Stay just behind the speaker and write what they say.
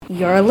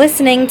You're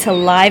listening to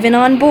Live and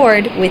On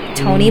Board with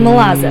Tony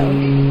Milazzo.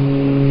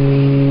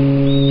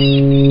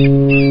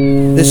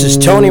 This is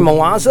Tony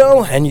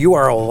Milazzo, and you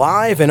are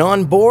live and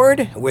on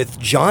board with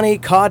Johnny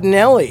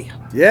Cardinelli.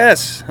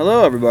 Yes.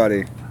 Hello,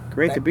 everybody.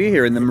 Great to be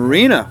here in the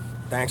marina.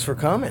 Thanks for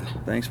coming.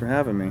 Thanks for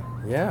having me.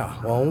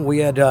 Yeah, well, we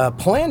had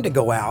planned to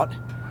go out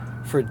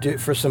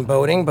for some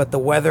boating, but the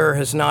weather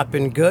has not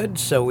been good,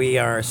 so we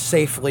are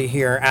safely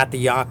here at the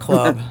yacht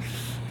club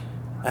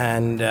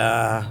and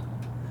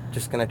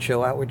just going to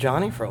chill out with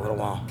Johnny for a little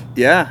while.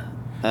 Yeah.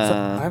 So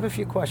I have a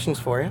few questions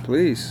for you.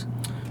 Please.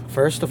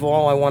 First of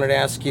all, I wanted to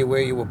ask you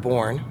where you were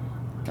born.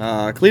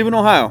 Cleveland,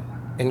 Ohio.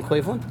 In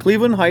Cleveland?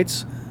 Cleveland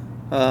Heights,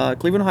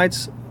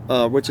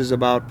 which is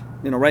about,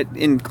 right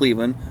in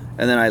Cleveland.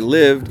 And then I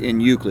lived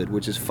in Euclid,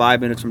 which is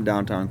 5 minutes from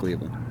downtown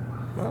Cleveland.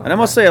 Oh, and I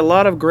must say, a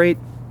lot of great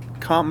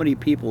comedy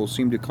people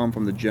seem to come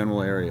from the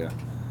general area.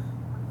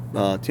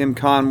 Tim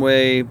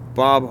Conway,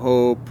 Bob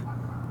Hope,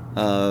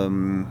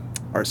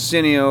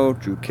 Arsenio,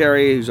 Drew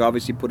Carey, who's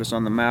obviously put us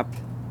on the map.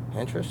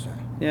 Interesting.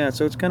 Yeah,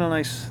 so it's kind of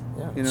nice.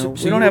 Yeah. So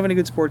we don't have any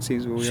good sports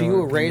teams. But you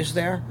were raised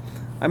there?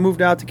 I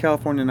moved out to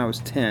California when I was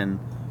 10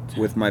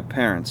 with my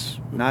parents.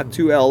 Not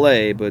to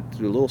L.A., but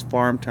to a little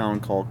farm town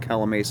called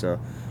Calamasa,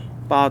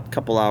 about a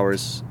couple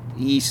hours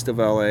east of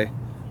L.A.,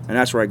 and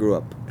that's where I grew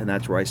up. And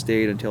that's where I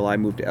stayed until I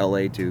moved to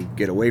L.A. to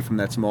get away from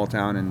that small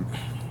town and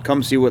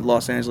come see what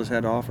Los Angeles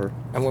had to offer.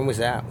 And when was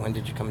that? When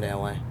did you come to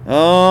L.A.?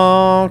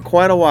 Oh,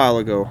 quite a while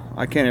ago.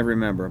 I can't even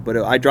remember, but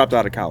I dropped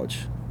out of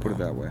college, put it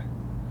that way.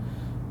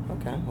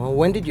 Okay. Well,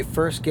 when did you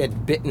first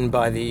get bitten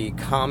by the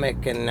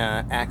comic and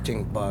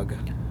acting bug?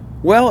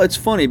 Well, it's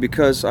funny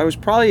because I was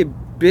probably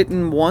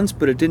bitten once,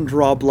 but it didn't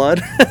draw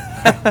blood,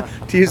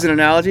 to use an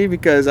analogy,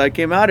 because I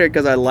came out here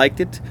because I liked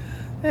it.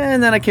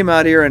 And then I came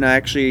out here and I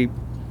actually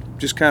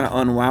just kind of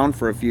unwound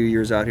for a few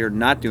years out here,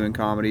 not doing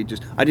comedy.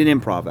 I did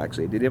improv,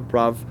 actually. I did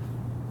improv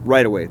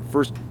right away.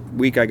 First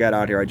week I got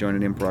out here, I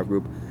joined an improv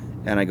group,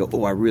 and I go,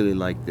 oh, I really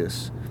like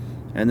this.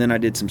 And then I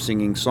did some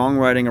singing,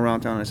 songwriting around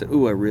town, and I said,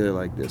 ooh, I really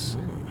like this.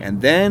 And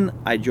then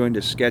I joined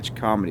a sketch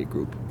comedy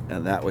group,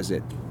 and that was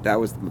it. That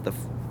was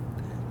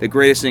the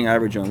greatest thing I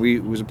ever joined.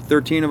 It was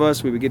 13 of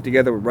us. We would get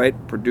together, would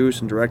write,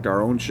 produce, and direct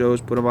our own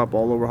shows, put them up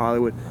all over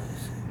Hollywood.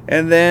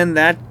 And then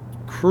that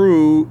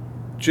crew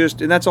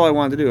and that's all I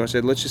wanted to do. I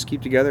said, let's just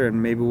keep together,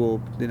 and maybe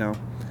we'll,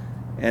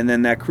 And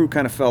then that crew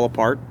kind of fell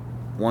apart.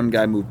 One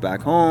guy moved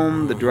back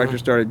home. The director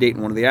started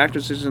dating one of the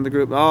actresses in the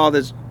group.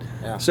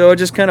 So it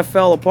just kind of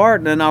fell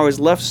apart, and then I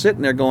was left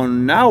sitting there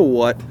going, now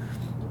what?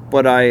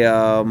 But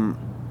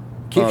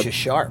keeps you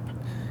sharp.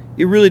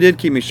 It really did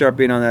keep me sharp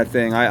being on that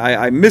thing.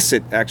 I miss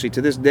it, actually,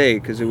 to this day,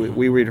 because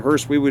we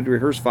would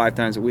rehearse 5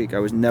 times a week. I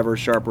was never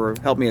sharper.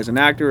 Helped me as an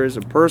actor, as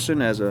a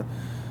person, as a,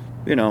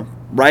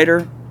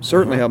 writer.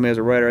 Certainly helped me as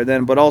a writer.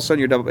 But all of a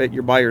sudden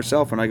you're by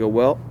yourself, and I go,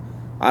 well,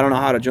 I don't know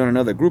how to join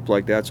another group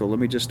like that, so let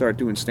me just start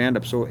doing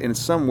stand-up. So in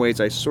some ways,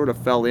 I sort of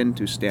fell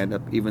into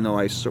stand-up, even though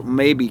I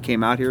maybe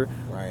came out here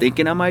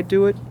thinking I might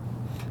do it.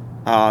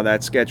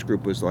 That sketch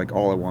group was like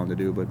all I wanted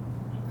to do, but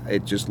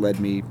it just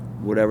led me,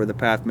 whatever the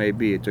path may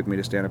be, it took me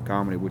to stand-up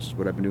comedy, which is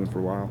what I've been doing for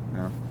a while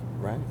now.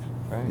 Right.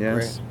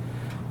 Yes.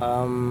 Great.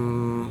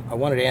 I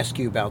wanted to ask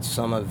you about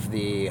some of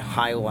the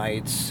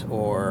highlights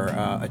or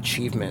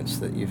achievements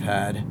that you've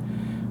had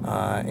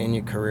in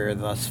your career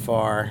thus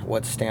far.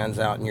 What stands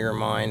out in your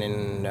mind?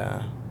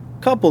 And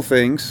couple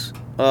things.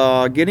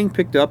 Getting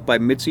picked up by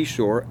Mitzi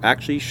Shore,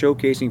 actually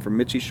showcasing for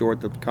Mitzi Shore at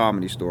the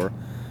Comedy Store.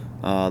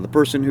 The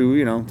person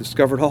who,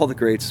 discovered all the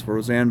greats,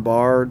 Roseanne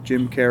Barr,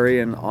 Jim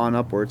Carrey, and on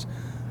upwards.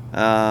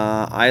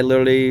 I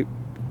literally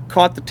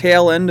caught the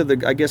tail end of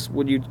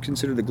what you'd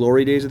consider the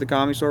glory days of the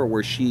Comedy Store,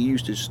 where she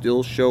used to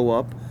still show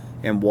up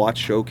and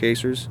watch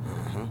showcasers.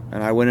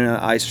 And I went in,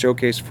 I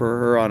showcased for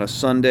her on a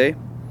Sunday.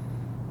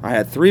 I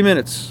had 3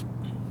 minutes.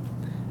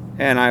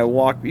 And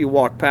you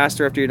walk past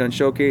her after you're done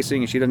showcasing,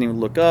 and she doesn't even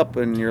look up,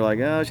 and you're like,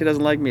 oh, she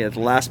doesn't like me. At the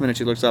last minute,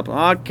 she looks up.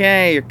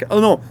 Okay. Oh,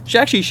 no.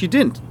 She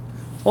didn't.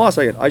 Hold on a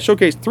second. I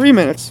showcased 3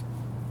 minutes.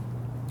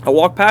 I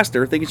walked past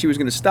her thinking she was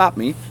going to stop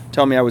me,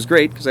 tell me I was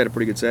great because I had a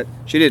pretty good set.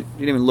 She didn't. She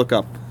didn't even look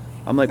up.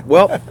 I'm like,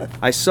 well,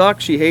 I suck,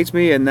 she hates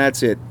me, and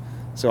that's it.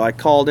 So I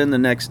called in the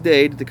next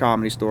day to the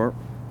Comedy Store,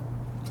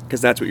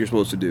 because that's what you're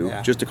supposed to do,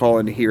 just to call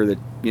in to hear that,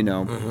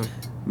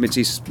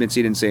 Mitzi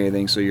didn't say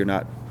anything, so you're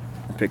not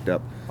picked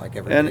up. Like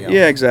everybody else.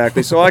 Yeah,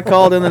 exactly. So I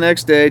called in the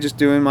next day, just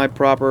doing my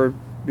proper,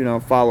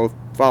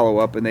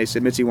 follow-up, and they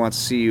said, Mitzi wants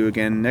to see you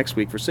again next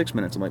week for 6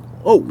 minutes. I'm like,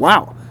 oh,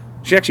 wow.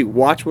 She actually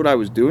watched what I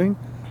was doing?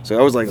 So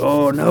I was like,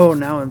 oh, no,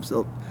 now I'm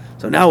still...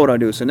 So now what do I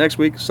do? So next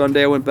week,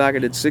 Sunday, I went back, I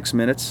did 6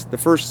 minutes. The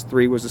first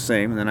 3 was the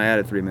same, and then I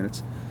added 3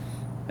 minutes.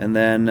 And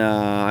then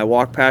I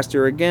walked past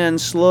her again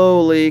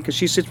slowly, because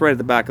she sits right at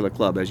the back of the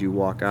club as you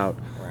walk out.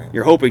 Right.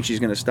 You're hoping she's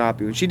going to stop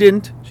you. And she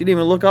didn't. She didn't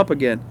even look up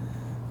again.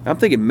 I'm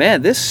thinking,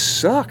 man, this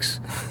sucks.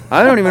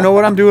 I don't even know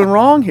what I'm doing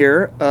wrong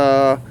here.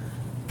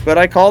 But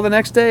I called the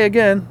next day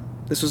again.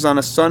 This was on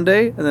a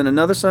Sunday, and then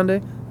another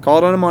Sunday.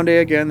 Called on a Monday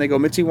again. They go,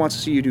 Mitzi wants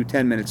to see you do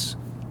 10 minutes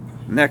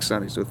next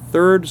Sunday. So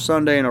third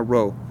Sunday in a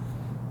row.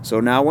 So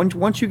now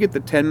once you get the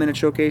 10-minute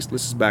showcase,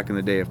 this is back in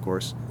the day, of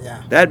course.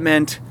 Yeah. That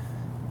meant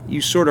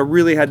you sort of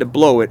really had to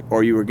blow it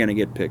or you were going to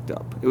get picked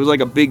up. It was like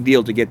a big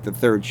deal to get the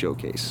third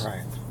showcase.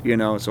 Right. You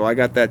know, so I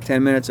got that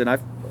 10 minutes, and I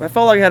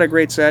felt like I had a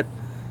great set.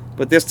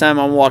 But this time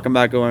I'm walking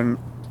back going,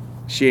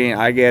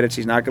 I get it.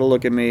 She's not going to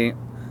look at me.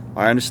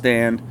 I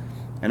understand.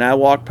 And I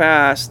walk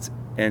past,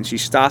 and she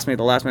stops me at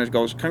the last minute and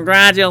goes,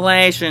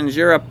 "Congratulations,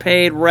 you're a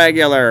paid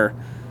regular.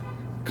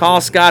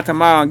 Call Scott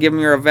tomorrow and give him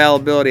your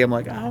availability." I'm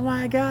like, oh,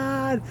 my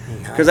God.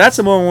 Because that's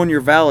the moment when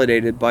you're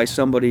validated by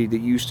somebody that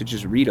you used to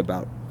just read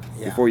about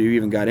before you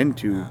even got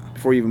into,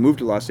 before you even moved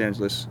to Los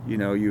Angeles. You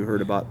know, you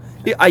heard about.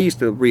 I used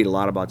to read a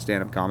lot about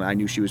stand-up comedy. I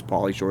knew she was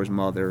Pauly Shore's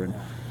mother. And,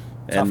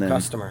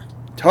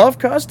 Tough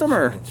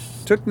customer.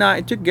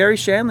 It took Gary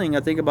Shandling, I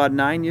think, about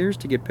 9 years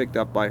to get picked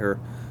up by her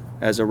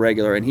as a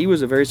regular. And he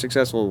was a very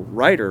successful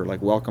writer,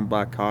 like Welcome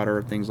Back,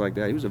 Kotter, things like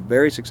that. He was a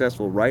very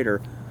successful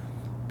writer.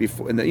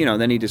 Before, and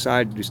then he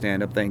decided to do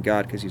stand-up, thank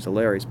God, because he's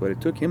hilarious. But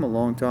it took him a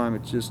long time.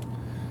 It's just,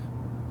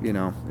 it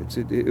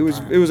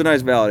was a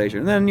nice validation.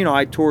 And then,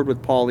 I toured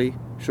with Pauly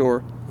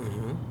Shore.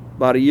 Mm-hmm.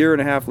 About a year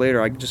and a half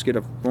later, I just get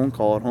a phone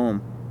call at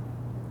home.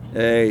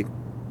 "Hey,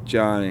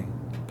 Johnny,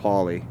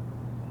 Pauly,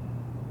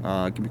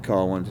 give me a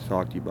call. I wanted to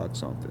talk to you about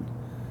something."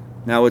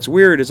 Now, what's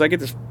weird is I get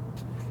this.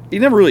 He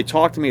never really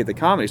talked to me at the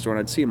Comedy Store, and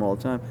I'd see him all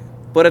the time.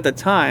 But at the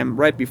time,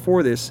 right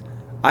before this,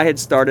 I had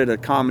started a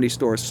Comedy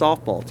Store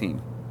softball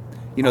team.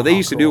 They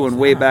used to do one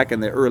way back in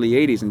the early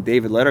 80s, and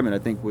David Letterman, I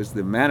think, was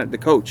the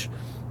coach.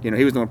 He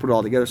was the one who put it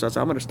all together, so I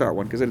said, I'm going to start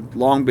one, because it had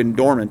long been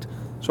dormant.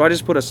 So I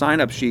just put a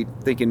sign-up sheet,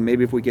 thinking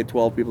maybe if we get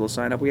 12 people to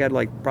sign up. We had,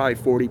 probably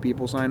 40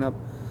 people sign up.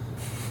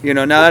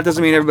 Now that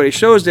doesn't mean everybody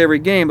shows to every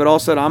game, but all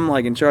of a sudden I'm,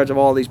 in charge of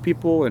all these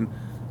people, and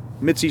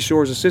Mitzi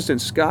Shore's assistant,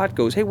 Scott,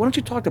 goes, "Hey, why don't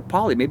you talk to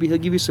Pauly? Maybe he'll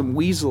give you some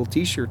Weasel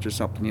t-shirts or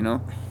something,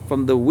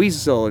 from the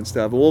Weasel and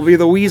stuff. We'll be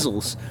the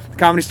Weasels, the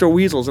Comedy Store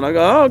Weasels." And I go,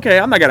 "Oh, okay,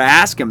 I'm not going to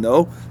ask him,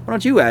 though. Why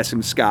don't you ask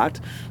him, Scott?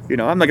 I'm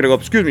not going to go,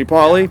 'Excuse me,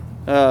 Pauly,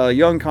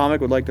 young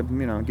comic would like to,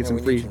 get some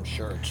free some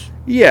shirts."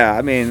 Yeah,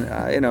 I mean,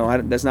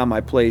 that's not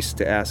my place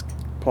to ask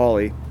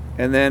Pauly.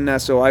 And then,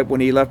 when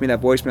he left me that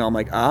voicemail, I'm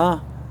like,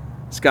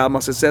 Scott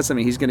must have said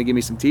something. He's going to give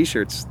me some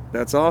t-shirts.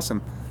 That's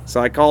awesome. So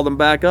I called him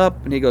back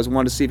up, and he goes,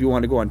 "Wanted to see if you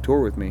wanted to go on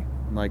tour with me."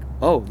 I'm like,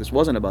 "Oh, this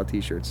wasn't about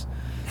t-shirts."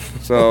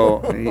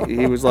 So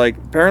he was like,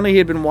 apparently he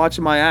had been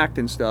watching my act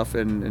and stuff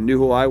and knew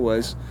who I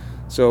was.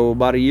 So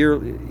about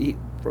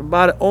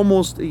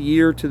almost a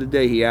year to the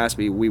day he asked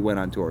me, we went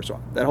on tour. So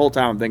that whole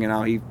time I'm thinking,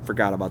 he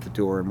forgot about the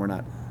tour and we're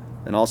not.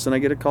 And all of a sudden I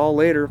get a call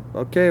later.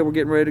 Okay, we're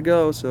getting ready to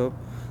go. So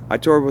I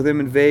toured with him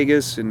in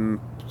Vegas and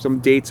some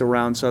dates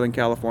around Southern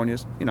California.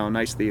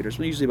 Nice theaters.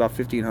 Usually about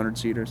 1,500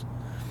 seaters.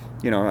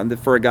 And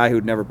for a guy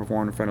who'd never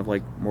performed in front of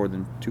more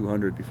than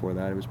 200 before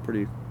that, it was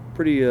pretty.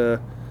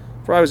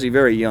 For I was a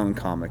very young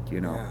comic,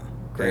 Yeah,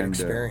 great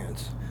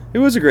experience. It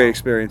was a great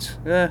experience.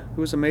 Yeah, it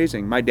was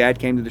amazing. My dad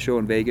came to the show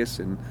in Vegas,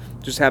 and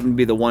just happened to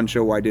be the one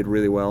show where I did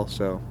really well.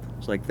 So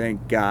it's like,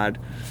 thank God,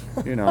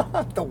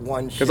 The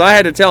one show. Because I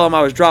had to tell him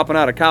I was dropping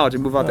out of college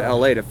and move out to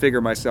L.A. to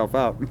figure myself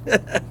out.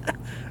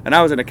 And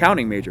I was an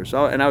accounting major,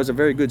 and I was a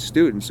very good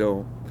student,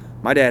 so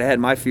my dad had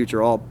my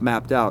future all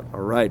mapped out. All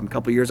right, in a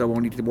couple of years I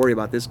won't need to worry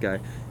about this guy.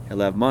 He'll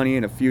have money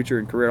and a future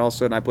and career. All of a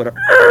sudden I put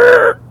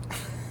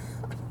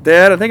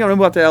Dad, I think I'm going to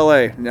move out to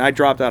L.A. And I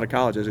dropped out of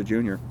college as a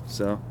junior.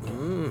 So,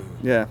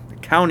 yeah,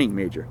 accounting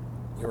major.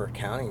 You were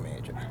accounting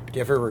major. Do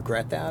you ever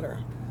regret that? Or?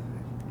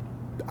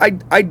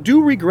 I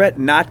do regret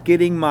not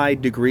getting my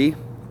degree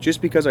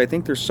just because I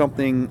think there's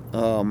something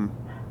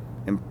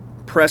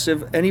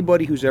impressive.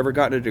 Anybody who's ever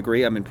gotten a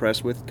degree I'm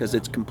impressed with because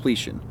it's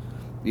completion.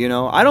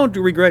 I don't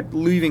regret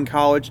leaving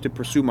college to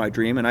pursue my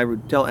dream. And I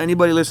would tell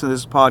anybody listening to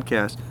this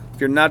podcast, if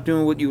you're not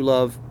doing what you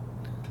love,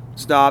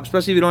 stop.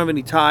 Especially if you don't have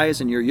any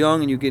ties and you're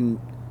young and you can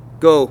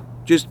go,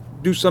 just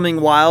do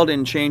something wild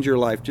and change your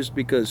life just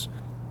because,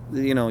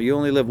 you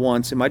only live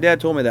once. And my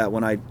dad told me that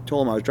when I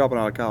told him I was dropping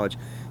out of college.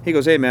 He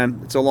goes, "Hey, man,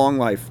 it's a long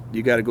life.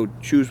 You got to go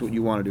choose what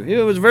you want to do."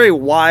 It was very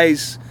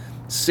wise,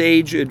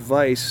 sage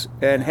advice.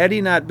 And had he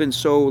not been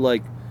so,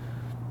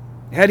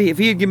 if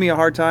he had given me a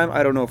hard time,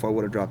 I don't know if I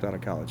would have dropped out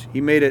of college.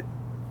 He made it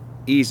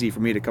easy for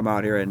me to come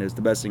out here, and it's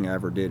the best thing I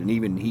ever did. And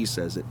even he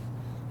says it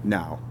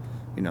now,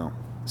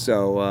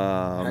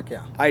 So Heck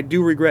yeah. I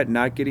do regret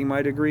not getting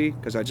my degree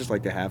because I just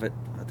like to have it.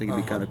 I think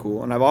it'd be kind of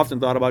cool. And I've often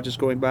thought about just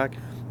going back,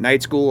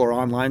 night school or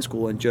online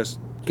school, and just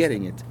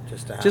getting it.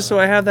 Just so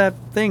I have that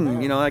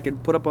thing, I can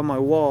put up on my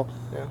wall.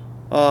 Yeah.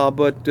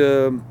 But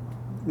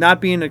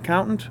not being an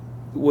accountant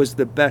was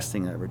the best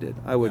thing I ever did.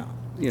 I would,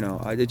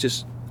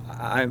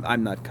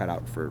 I'm not cut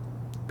out for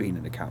being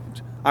an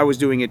accountant. I was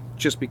doing it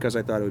just because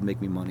I thought it would make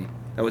me money.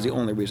 That was the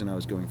only reason I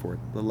was going for it.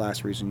 The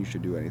last reason you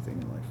should do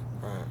anything in life.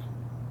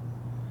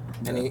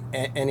 Right.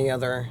 Any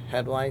other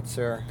headlights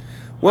or?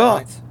 Well,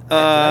 highlights? Did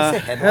I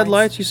say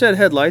headlights. You said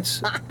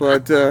headlights,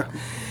 but are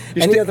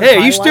you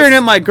highlights? staring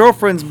at my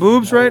girlfriend's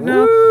boobs right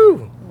now?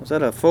 Woo! Was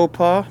that a faux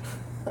pas?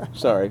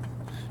 Sorry.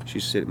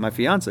 She's sitting. My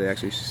fiance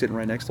actually. She's sitting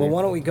right next to Well, me.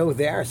 why don't we go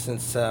there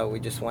since we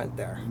just went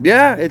there?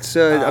 Yeah, it's.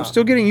 I'm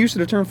still getting used to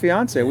the term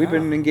fiance. We've Yeah.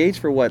 been engaged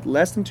for what,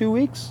 less than 2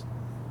 weeks?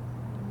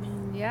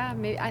 Yeah,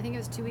 maybe I think it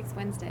was 2 weeks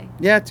Wednesday.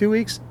 Yeah, 2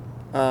 weeks.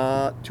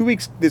 2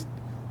 weeks.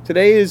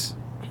 Today is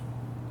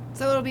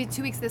So it'll be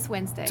 2 weeks this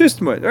Wednesday.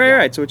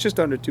 right. So it's just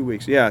under 2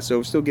 weeks. Yeah.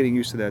 So still getting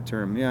used to that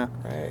term. Yeah.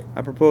 Right.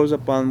 I proposed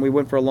we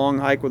went for a long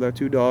hike with our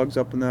 2 dogs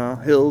up in the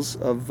hills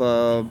of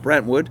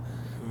Brentwood,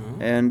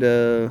 and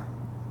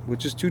with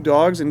just 2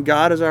 dogs and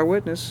God as our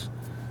witness.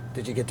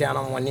 Did you get down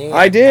on one knee?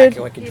 I did.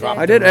 Like you He dropped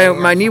did. I did. the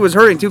ring My or knee was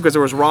hurting too because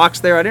there was rocks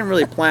there. I didn't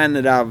really plan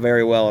it out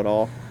very well at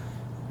all,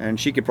 and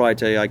she could probably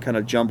tell you I kind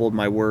of jumbled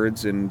my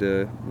words and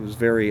it was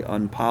very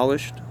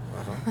unpolished.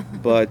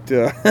 But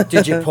something?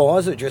 Did you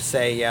pause or just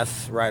say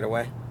yes right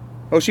away?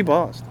 oh, she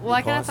paused. Well,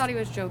 I kind of paused? thought he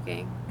was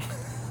joking.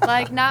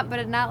 Like, not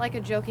like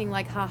a joking,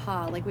 like,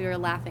 haha, like we were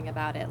laughing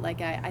about it.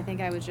 Like, I think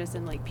I was just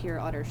in, like, pure,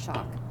 utter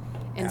shock.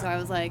 And so I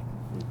was like,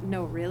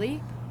 no,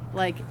 really?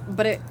 Like,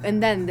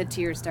 and then the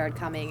tears started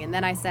coming, and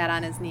then I sat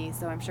on his knee,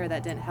 so I'm sure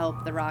that didn't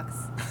help the rocks.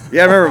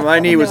 Yeah, I remember my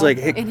knee was No, like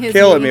in his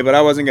killing knee. me, but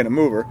I wasn't gonna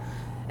move her.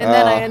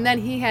 And then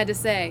he had to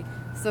say,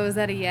 so is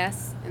that a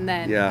yes? And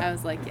then Yeah. I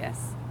was like, yes.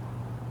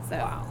 So,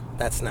 Wow,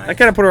 that's nice. I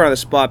kind of put her on the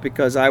spot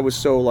because I was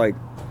so like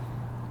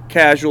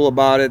casual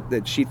about it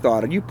that she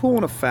thought, "Are you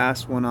pulling a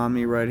fast one on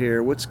me right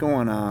here? What's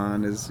going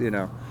on?"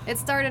 it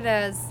started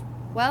as,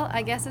 well,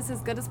 I guess it's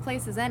as good a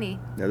place as any.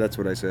 Yeah, that's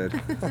what I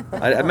said.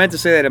 I meant to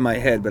say that in my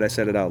head, but I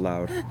said it out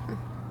loud.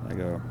 I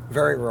go,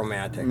 Very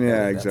romantic. Yeah,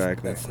 That's-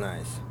 exactly. That's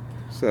nice.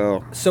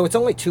 so So it's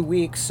only 2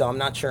 weeks, so I'm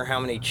not sure how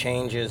many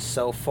changes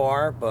so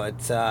far, but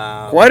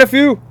quite a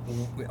few.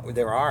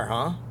 there are,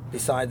 huh?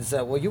 Besides,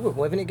 well, you were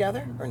living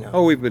together or no?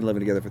 Oh, we've been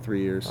living together for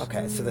 3 years.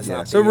 Okay, so there's Yeah,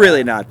 not. so the,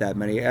 really not that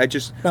many. I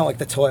just not like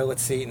the toilet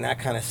seat and that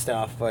kind of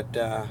stuff, but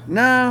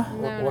no.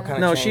 what kind of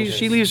No, changes?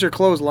 she leaves her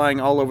clothes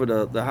lying all over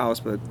the house,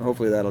 but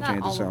hopefully that'll Not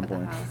change all at some over the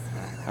point. house,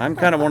 but- I'm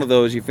kind of one of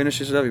those. You finish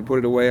your stuff, you put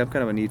it away. I'm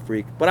kind of a neat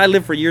freak. But I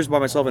lived for years by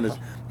myself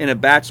in a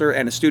bachelor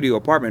and a studio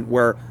apartment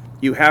where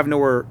you have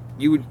nowhere.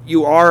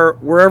 You are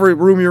wherever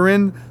room you're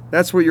in.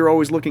 That's what you're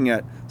always looking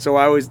at. So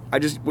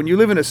when you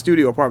live in a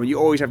studio apartment, you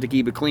always have to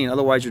keep it clean.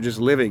 Otherwise, you're just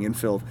living in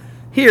filth.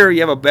 Here, you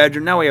have a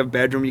bedroom. Now we have a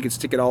bedroom. You can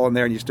stick it all in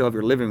there, and you still have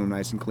your living room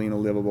nice and clean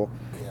and livable.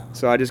 Yeah.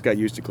 So I just got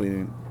used to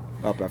cleaning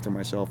up after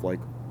myself, like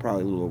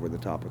probably a little over the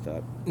top with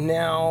that.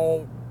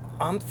 Now,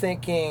 I'm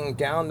thinking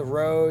down the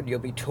road you'll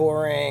be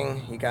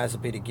touring. You guys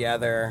will be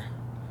together.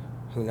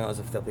 Who knows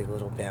if there'll be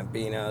little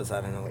bambinos?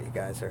 I don't know what you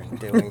guys are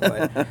doing,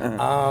 but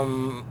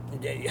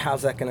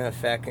how's that going to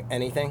affect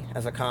anything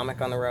as a comic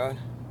on the road?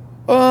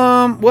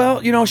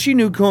 Well, she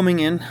knew coming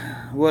in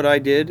what I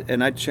did,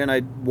 and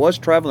I was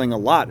traveling a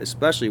lot,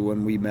 especially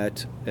when we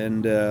met,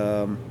 and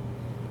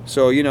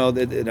so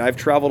I've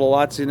traveled a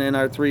lot in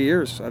our 3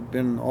 years. I've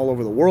been all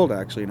over the world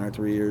actually in our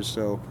 3 years.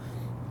 So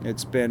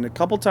it's been a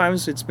couple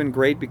times. It's been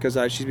great because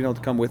she's been able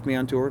to come with me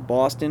on tour,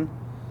 Boston,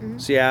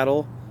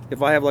 Seattle.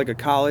 If I have like a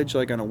college,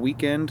 like on a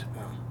weekend,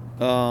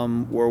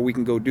 where we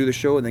can go do the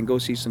show and then go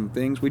see some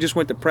things. We just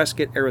went to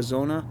Prescott,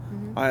 Arizona.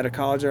 I had a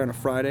college there on a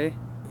Friday.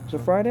 Was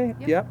it Friday?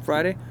 Yep. Yeah,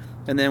 Friday.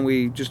 And then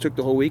we just took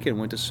the whole weekend,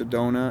 went to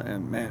Sedona,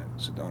 and man,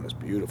 Sedona's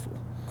beautiful.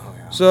 Oh,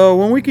 yeah. So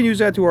when we can use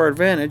that to our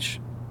advantage,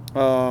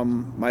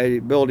 my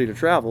ability to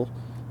travel,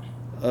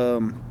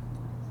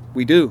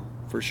 we do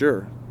for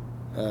sure.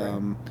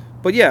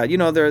 But yeah,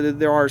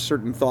 there are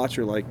certain thoughts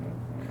you're like,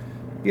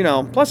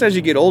 Plus as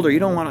you get older, you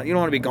don't want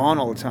to be gone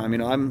all the time.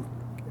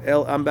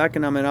 I'm back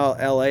and I'm in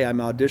L.A. I'm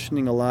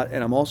auditioning a lot,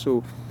 and I'm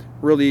also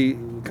really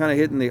kind of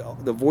hitting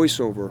the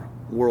voiceover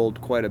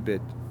world quite a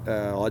bit,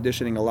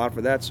 auditioning a lot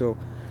for that. So,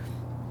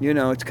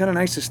 it's kind of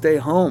nice to stay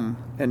home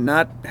and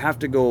not have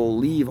to go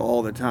leave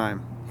all the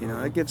time.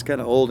 It gets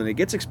kind of old and it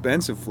gets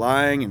expensive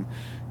flying and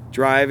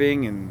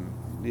driving, and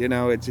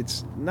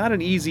it's not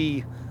an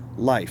easy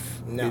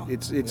life. No.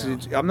 It's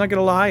I'm not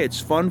gonna lie, it's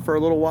fun for a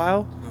little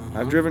while.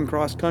 I've driven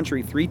cross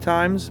country 3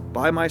 times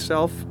by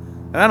myself,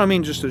 and I don't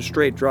mean just a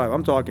straight drive.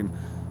 I'm talking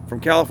from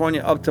California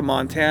up to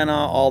Montana,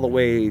 all the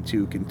way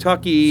to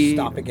Kentucky.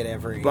 Stopping at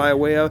every by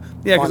way of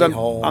because funny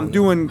hole I'm and-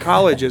 doing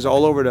colleges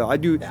all over I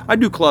do Yeah. I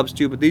do clubs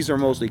too, but these are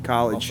mostly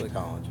college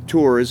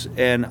tours.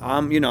 And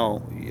I'm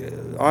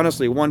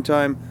honestly, one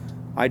time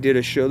I did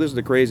a show. This is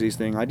the craziest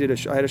thing. I had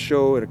a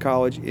show at a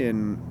college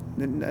in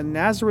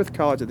Nazareth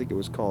College, I think it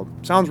was called.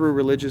 Sounds real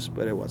religious,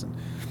 but it wasn't.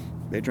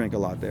 They drank a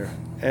lot there,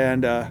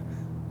 and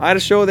I had a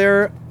show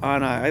there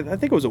on I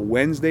think it was a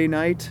Wednesday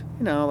night,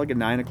 like a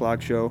 9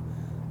 o'clock show.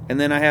 And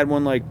then I had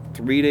one like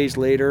 3 days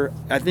later,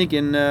 I think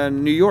in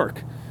New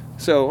York.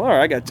 So, all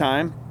right, I got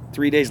time.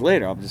 3 days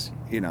later, I'll just,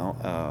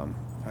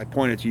 I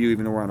pointed to you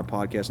even though we're on a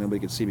podcast. Nobody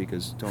could see me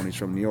because Tony's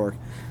from New York.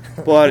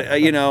 But,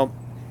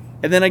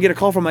 and then I get a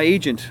call from my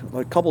agent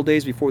like a couple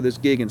days before this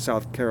gig in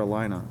South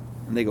Carolina.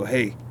 And they go,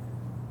 hey,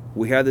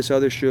 we have this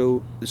other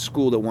show, the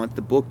school that wants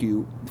to book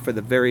you for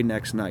the very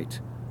next night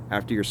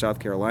after your South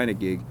Carolina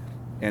gig,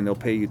 and they'll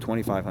pay you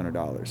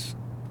 $2,500.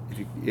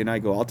 And I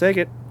go, I'll take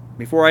it.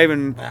 Before I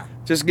even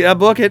just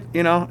book it,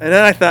 and then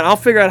I thought I'll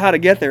figure out how to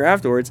get there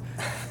afterwards.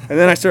 And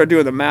then I started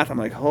doing the math. I'm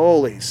like,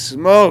 holy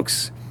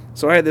smokes.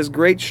 So I had this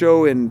great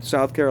show in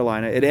South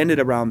Carolina. It ended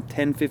around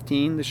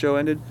 10:15, the show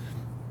ended.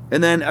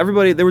 And then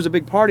there was a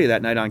big party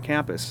that night on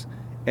campus.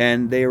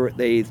 And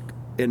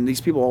and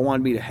these people all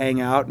wanted me to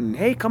hang out and,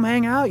 hey, come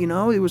hang out,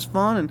 it was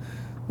fun. And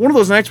one of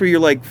those nights where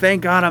you're like,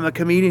 thank God I'm a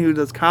comedian who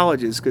does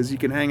colleges, because you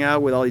can hang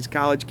out with all these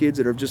college kids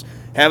that are just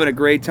having a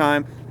great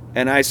time.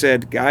 And I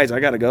said, guys, I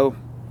got to go.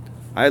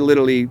 I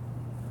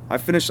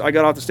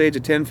got off the stage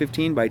at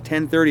 10:15. By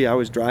 10:30, I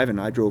was driving.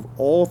 I drove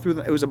all through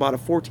it was about a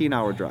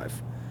 14-hour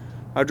drive.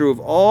 I drove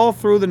all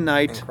through the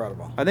night.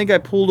 Incredible. I think I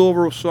pulled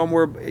over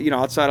somewhere,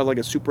 outside of like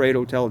a Super 8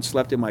 hotel and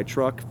slept in my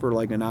truck for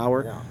like an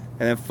hour. Yeah.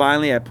 And then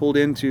finally I pulled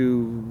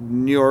into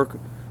New York.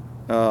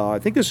 I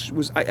think this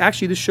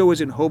show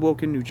was in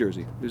Hoboken, New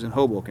Jersey. It was in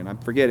Hoboken. I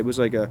forget. It was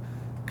like a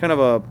kind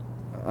of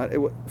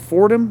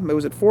Fordham.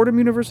 Was it Fordham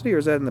University or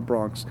is that in the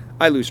Bronx?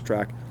 I lose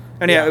track.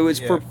 And it was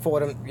for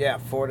Fordham. Yeah,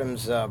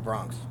 Fordham's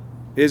Bronx.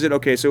 Is it?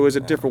 Okay, so it was a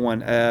different one.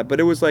 But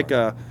it was like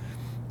a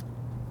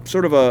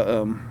sort of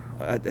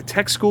a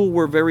tech school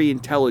where very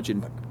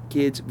intelligent,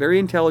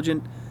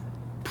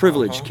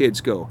 privileged kids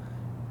go.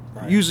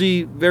 Right.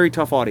 Usually very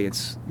tough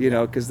audience,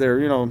 because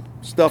they're,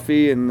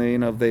 stuffy and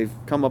they've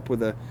come up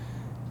with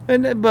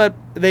but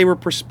they were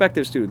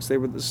prospective students. They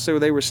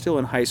were still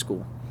in high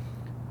school.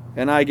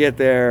 And I get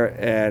there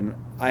and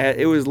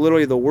it was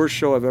literally the worst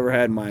show I've ever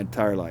had in my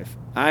entire life.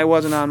 I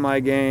wasn't on my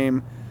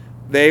game.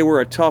 They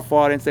were a tough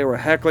audience. They were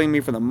heckling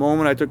me from the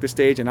moment I took the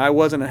stage, and I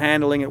wasn't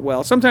handling it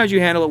well. Sometimes you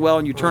handle it well,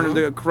 and you turn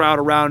the crowd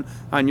around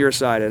on your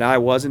side, and I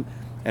wasn't.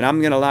 And I'm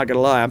not gonna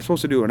lie. I'm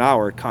supposed to do an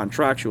hour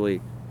contractually,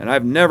 and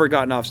I've never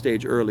gotten off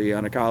stage early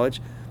on a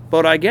college.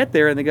 But I get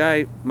there, and the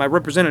guy, my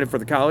representative for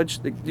the college,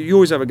 you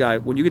always have a guy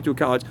when you get to a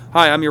college.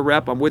 Hi, I'm your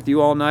rep. I'm with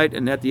you all night,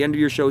 and at the end of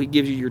your show, he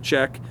gives you your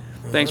check.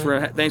 Thanks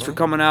for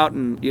coming out,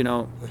 and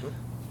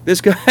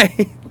this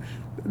guy.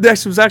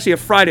 This was actually a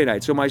Friday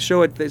night, so my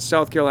show at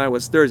South Carolina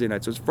was Thursday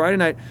night. So it's Friday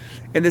night,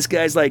 and this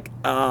guy's like,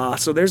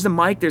 so there's the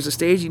mic, there's the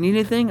stage, you need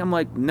anything? I'm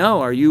like,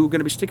 no, are you going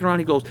to be sticking around?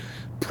 He goes,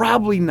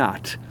 probably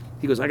not.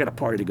 He goes, I got a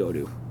party to go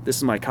to. This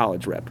is my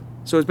college rep.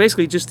 So it's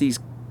basically just these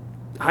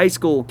high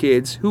school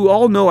kids who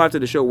all know after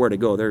the show where to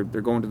go. They're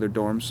going to their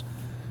dorms.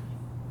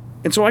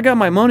 And so I got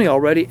my money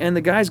already, and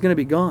the guy's going to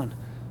be gone.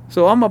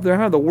 So I'm up there, I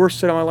have the worst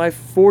set of my life,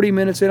 40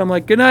 minutes in, I'm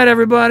like, good night,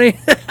 everybody.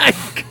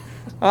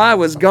 I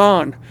was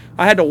gone.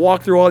 I had to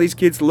walk through all these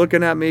kids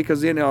looking at me because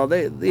they know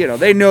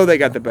they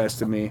got the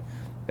best of me,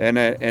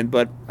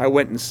 but I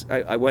went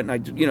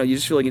and you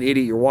just feel like an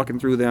idiot. You're walking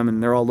through them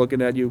and they're all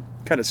looking at you,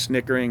 kind of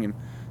snickering, and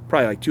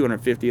probably like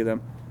 250 of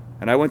them.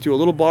 And I went to a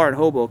little bar in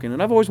Hoboken,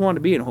 and I've always wanted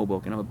to be in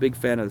Hoboken. I'm a big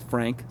fan of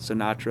Frank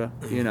Sinatra,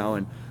 and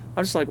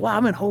I'm just like, wow,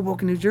 I'm in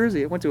Hoboken, New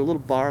Jersey. I went to a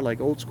little bar,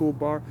 like old school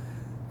bar.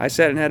 I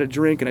sat and had a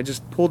drink, and I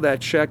just pulled that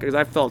check because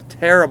I felt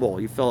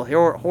terrible. You felt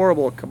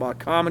horrible about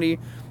comedy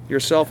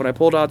yourself, and I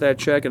pulled out that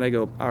check and I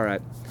go, all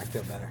right, I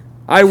feel better.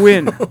 I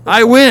win.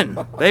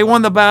 They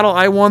won the battle,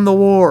 I won the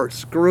war.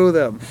 Screw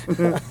them.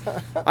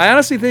 I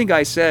honestly think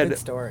I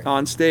said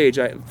on stage,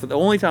 for the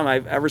only time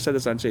I've ever said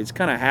this on stage, it's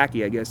kind of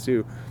hacky I guess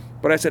too,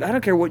 but I said, I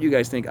don't care what you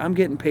guys think, I'm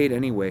getting paid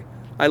anyway.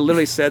 I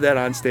literally said that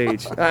on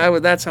stage.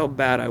 That's how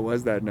bad I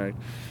was that night.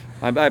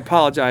 I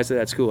apologize to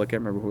that school. I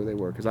can't remember who they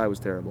were because I was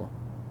terrible.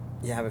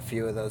 You have a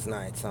few of those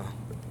nights, huh?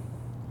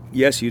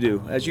 Yes, you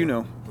do. As you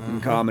know,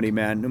 in comedy,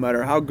 man, no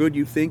matter how good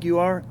you think you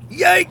are,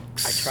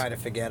 yikes! I try to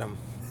forget them.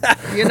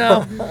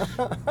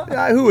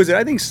 Who was it?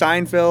 I think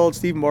Seinfeld,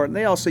 Steve Martin,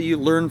 they all say you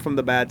learn from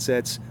the bad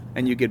sets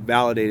and you get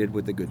validated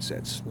with the good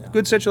sets. Yeah.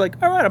 Good sets, you're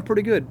like, all right, I'm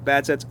pretty good.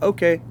 Bad sets,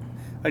 okay,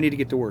 I need to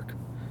get to work.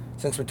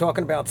 Since we're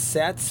talking about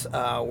sets,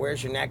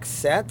 where's your next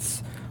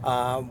sets?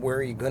 Where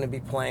are you going to be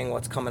playing?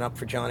 What's coming up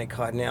for Johnny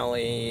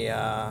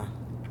Cardinelli?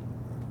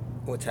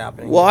 What's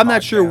happening? Well, I'm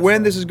not sure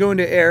when this is going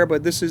to air,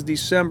 but this is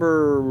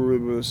December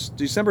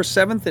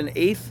 7th and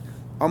 8th.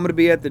 I'm going to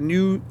be at the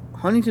new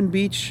Huntington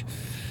Beach,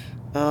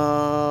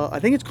 I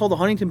think it's called the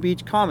Huntington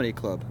Beach Comedy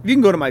Club. You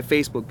can go to my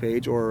Facebook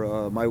page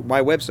or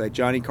my website,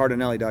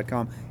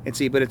 johnnycardinelli.com, and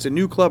see, but it's a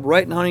new club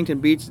right in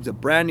Huntington Beach. It's a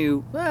brand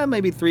new,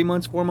 maybe 4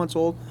 months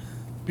old.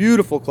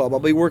 Beautiful club.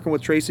 I'll be working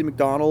with Tracy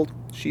McDonald.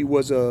 She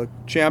was a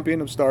champion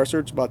of Star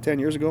Search about 10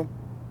 years ago.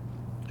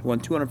 Won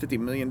 $250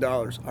 million,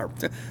 or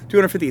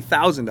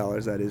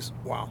 $250,000, that is.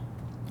 Wow.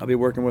 I'll be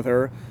working with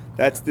her.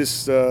 That's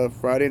this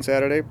Friday and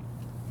Saturday.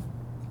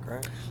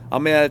 Great.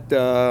 I'm at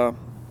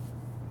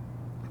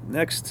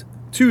next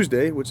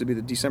Tuesday, which would be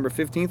the December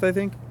 15th, I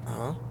think.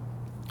 Uh-huh.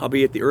 I'll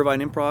be at the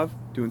Irvine Improv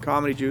doing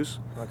Comedy Juice.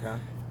 Okay.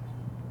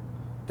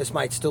 This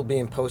might still be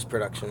in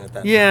post-production at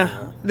that time.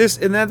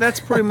 Huh? That's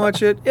pretty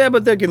much it. Yeah,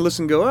 but they can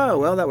listen and go, oh,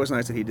 well, that was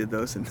nice that he did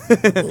those.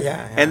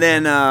 Yeah. And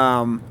then...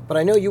 but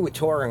I know you were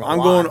touring I'm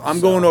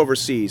going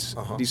overseas.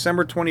 Uh-huh.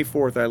 December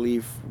 24th, I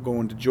leave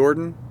going to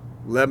Jordan,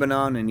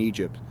 Lebanon, and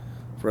Egypt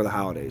for the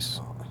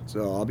holidays. Oh.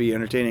 So I'll be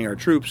entertaining our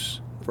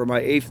troops for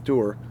my 8th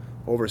tour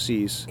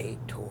overseas.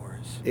 8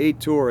 tours. 8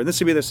 tour. And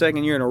this will be the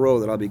 2nd year in a row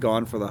that I'll be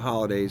gone for the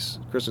holidays,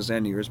 Christmas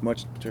and New Year's,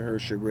 much to her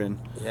chagrin.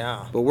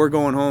 Yeah. But we're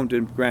going home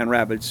to Grand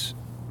Rapids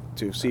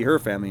to see her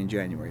family in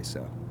January,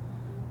 so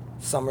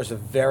Summer's a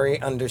very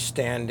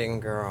understanding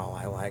girl.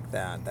 I like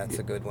that. That's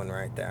a good one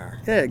right there.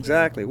 Yeah,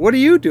 exactly. What are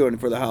you doing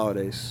for the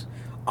holidays?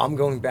 I'm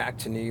going back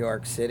to New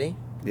York City.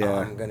 Yeah.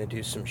 I'm going to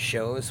do some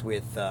shows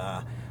with,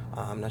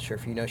 I'm not sure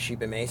if you know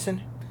Sheba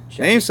Mason.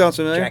 Name sounds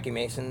familiar. Jackie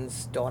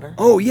Mason's daughter.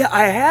 Oh, yeah,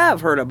 I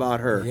have heard about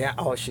her. Yeah.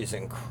 Oh, she's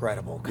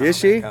incredible. Comic. Is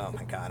she? Oh,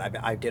 my God.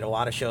 I did a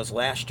lot of shows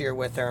last year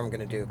with her. I'm going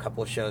to do a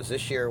couple of shows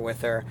this year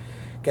with her.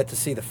 Get to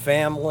see the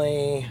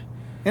family.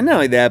 And not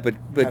only that, but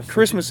Have some-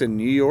 Christmas in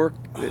New York,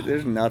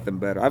 there's nothing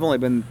better. I've only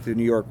been to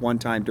New York one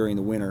time during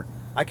the winter.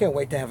 I can't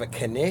wait to have a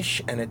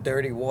Knish and a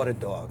dirty water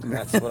dog.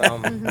 That's what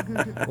I'm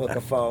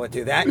looking forward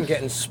to. That and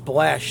getting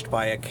splashed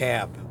by a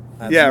cab.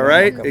 That's Yeah, what I'm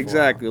right? looking for.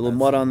 Exactly. A little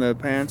mud on the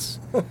pants.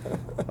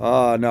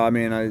 No, I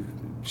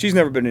mean, she's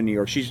never been in New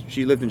York.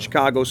 She lived in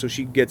Chicago, so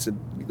she gets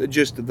the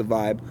gist of the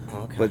vibe.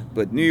 Okay.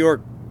 But New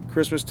York,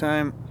 Christmas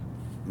time,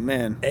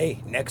 man.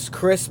 Hey, next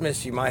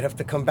Christmas you might have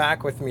to come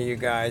back with me, you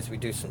guys. We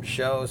do some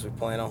shows. We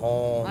plan a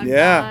whole I'm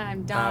Yeah.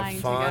 I'm dying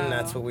have fun. to go.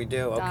 That's what we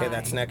do. Okay,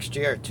 that's Dying. next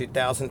year,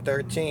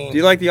 2013. Do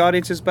you like the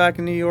audiences back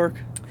in New York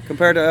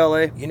compared to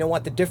LA? You know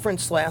what? The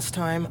difference last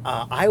time,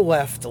 I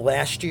left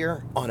last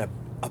year on a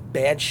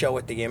bad show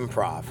at the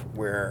Improv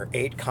where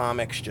 8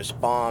 comics just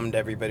bombed.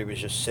 Everybody was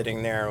just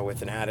sitting there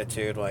with an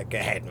attitude like, go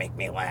ahead, make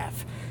me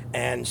laugh.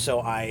 And so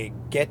I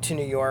get to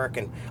New York,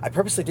 and I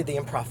purposely did the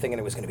Improv thing, and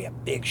it was going to be a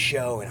big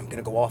show, and I'm going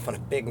to go off on a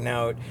big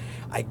note.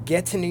 I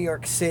get to New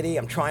York City.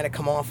 I'm trying to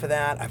come off of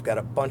that. I've got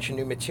a bunch of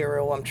new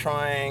material I'm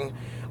trying.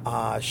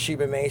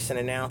 Sheba Mason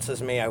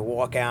announces me. I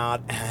walk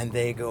out and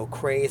they go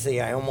crazy.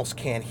 I almost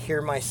can't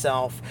hear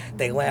myself.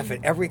 They laugh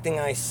at everything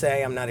I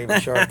say. I'm not even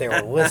sure if they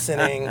were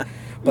listening,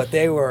 but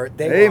they were.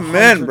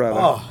 Amen, brother.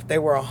 Oh, they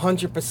were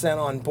 100%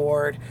 on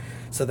board.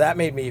 So that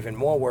made me even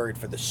more worried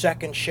for the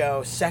second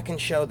show. Second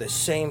show, the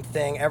same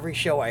thing. Every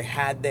show I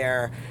had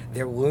there,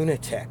 they're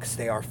lunatics.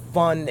 They are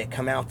fun. They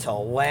come out to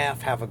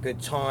laugh, have a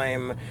good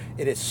time.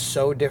 It is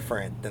so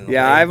different than the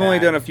Yeah, I've only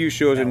laid-back done a few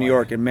shows in New LA.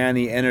 York, and man,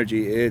 the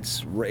energy,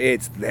 it's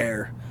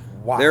there.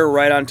 Wow. They're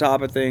right on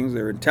top of things.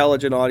 They're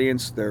intelligent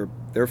audience. They're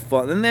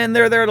fun, and then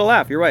they're there to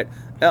laugh. You're right.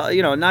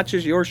 Not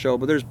just your show,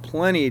 but there's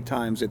plenty of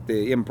times at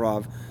the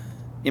Improv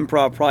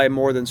probably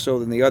more than so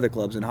than the other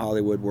clubs in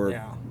Hollywood where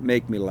Yeah.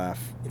 make me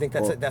laugh. You think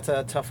that's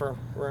a tougher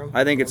room?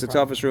 I think it's the Improv?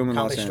 toughest room in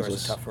Comedy Los Store's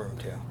Angeles. a tough room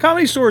too.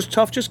 Comedy Store is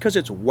tough just because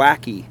it's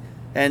wacky.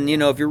 And,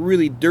 if you're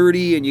really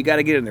dirty and you got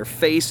to get in their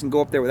face and go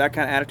up there with that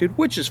kind of attitude,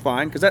 which is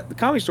fine, because the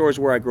Comedy Store is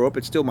where I grew up.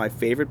 It's still my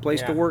favorite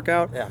place to Yeah. work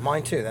out. Yeah,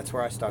 mine too. That's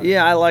where I started.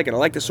 Yeah, I like it. I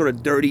like the sort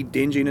of dirty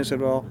dinginess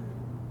of it all.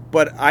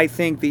 But I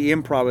think the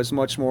Improv is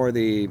much more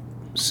the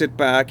sit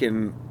back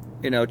and,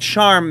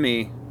 charm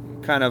me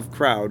kind of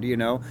crowd,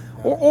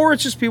 Or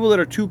it's just people that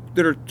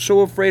are so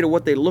afraid of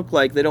what they look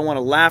like, they don't want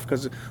to laugh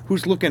because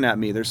who's looking at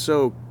me? They're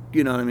so...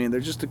 You know what I mean? They're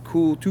just too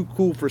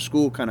cool for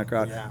school kind of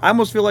crowd. Yeah. I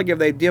almost feel like if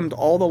they dimmed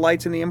all the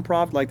lights in the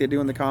Improv like they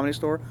do in the Comedy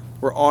Store,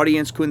 where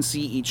audience couldn't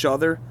see each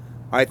other,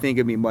 I think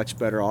it'd be a much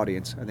better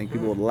audience. I think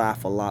people would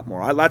laugh a lot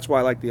more. That's why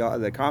I like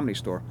the Comedy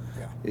Store.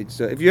 Yeah. It's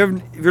if you're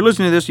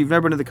listening to this, you've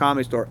never been to the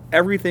Comedy Store.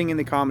 Everything in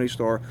the Comedy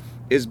Store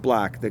is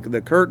black.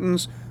 The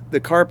curtains, the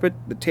carpet,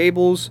 the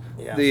tables,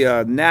 Yes.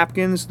 the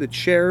napkins, the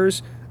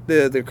chairs,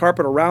 the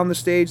carpet around the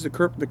stage, the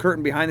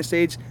curtain behind the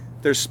stage.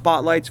 There's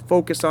spotlights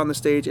focused on the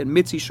stage, and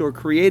Mitzi Shore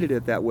created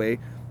it that way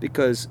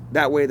because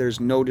that way there's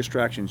no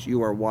distractions.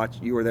 You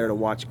are there to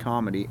watch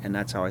comedy, and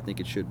that's how I think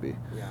it should be.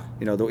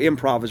 Yeah. The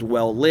Improv is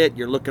well lit.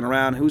 You're looking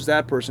around. Who's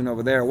that person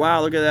over there?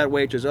 Wow, look at that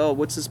waitress. Oh,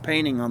 what's this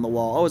painting on the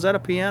wall? Oh, is that a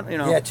piano?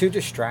 Yeah, too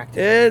distracting.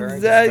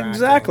 Very distracting.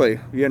 Exactly.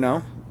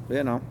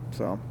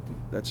 So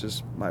that's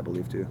just my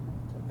belief too.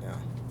 Yeah.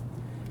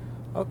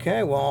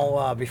 Okay,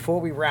 well, before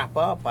we wrap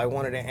up, I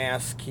wanted to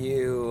ask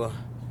you,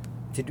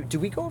 did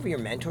we go over your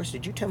mentors?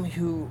 Did you tell me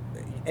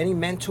any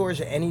mentors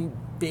or any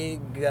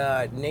big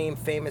name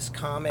famous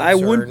comics? I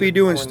wouldn't be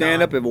doing or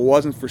stand-up not? if it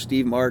wasn't for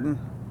Steve Martin.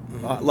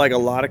 Like a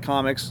lot of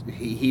comics,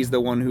 he's the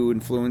one who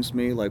influenced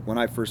me. Like when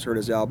I first heard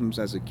his albums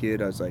as a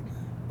kid, I was like,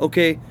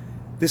 okay,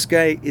 this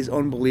guy is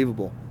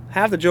unbelievable.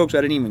 Half the jokes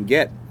I didn't even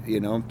get,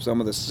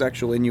 some of the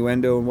sexual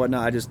innuendo and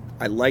whatnot.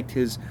 I liked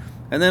his...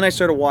 And then I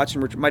started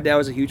watching Richard. My dad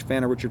was a huge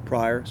fan of Richard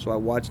Pryor, so I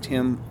watched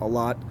him a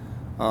lot.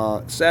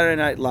 Saturday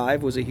Night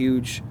Live was a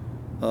huge...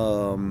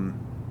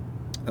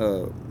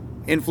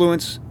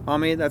 influence on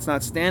me. That's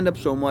not stand-up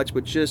so much,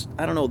 but just,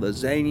 I don't know, the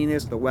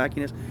zaniness, the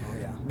wackiness. Oh,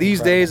 yeah.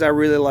 These days, I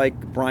really like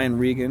Brian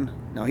Regan.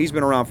 Now, he's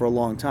been around for a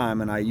long time,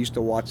 and I used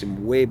to watch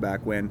him way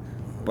back when,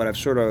 but I've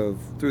sort of,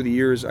 through the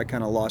years, I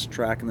kind of lost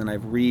track, and then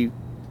I've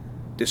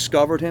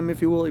rediscovered him,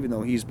 if you will, even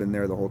though he's been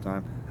there the whole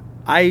time.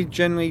 I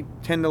generally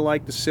tend to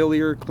like the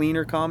sillier,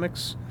 cleaner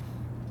comics.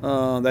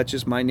 That's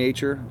just my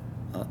nature.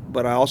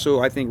 But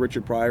I think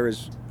Richard Pryor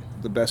is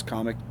the best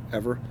comic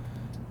ever.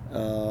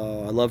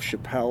 I love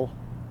Chappelle.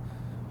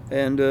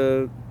 And,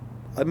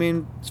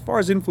 as far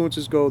as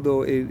influences go,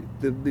 though,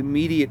 the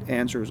immediate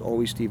answer is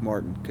always Steve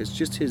Martin, because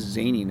just his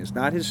zaniness,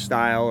 not his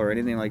style or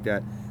anything like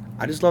that.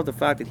 I just love the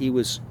fact that he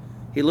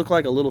looked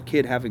like a little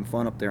kid having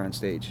fun up there on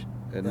stage.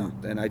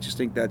 And I just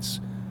think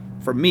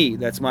for me,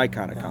 that's my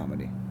kind of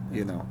comedy.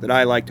 you know, that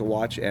I like to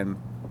watch and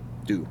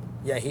do.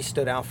 Yeah, he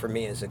stood out for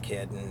me as a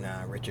kid,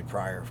 and Richard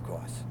Pryor, of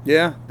course.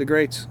 Yeah, the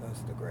greats.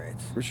 Those are the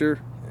greats. For sure.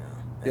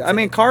 Yeah. Yeah, I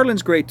mean,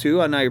 Carlin's great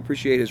too, and I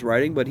appreciate his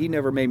writing, but he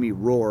never made me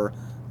roar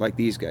like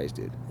these guys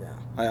did. Yeah.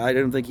 I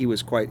don't think he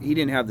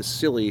didn't have the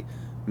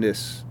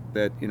silliness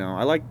that, you know,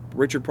 I like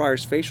Richard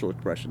Pryor's facial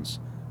expressions.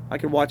 I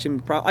could watch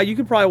him, you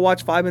could probably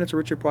watch 5 minutes of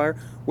Richard Pryor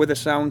with the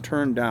sound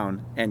turned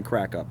down and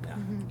crack up. Yeah.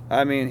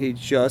 I mean, he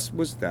just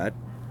was that.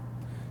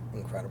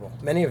 Incredible.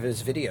 Many of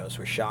his videos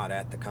were shot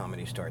at the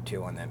Comedy Store,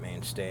 too, on that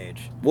main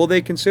stage. Well,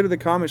 they consider the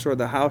Comedy Store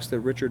the house that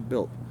Richard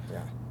built.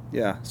 Yeah.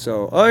 Yeah,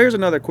 so, here's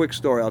another quick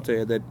story I'll tell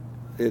you that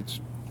it's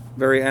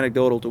very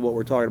anecdotal to what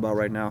we're talking about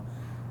right now.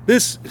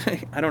 This,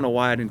 I don't know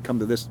why I didn't come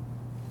to this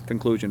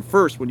conclusion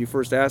first when you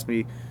first asked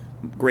me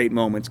great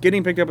moments.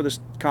 Getting picked up at the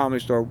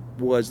Comedy Store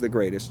was the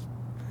greatest.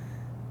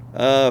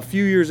 A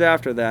few years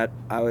after that,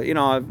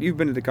 you've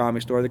been to the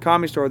Comedy Store. The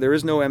Comedy Store, there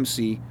is no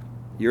MC.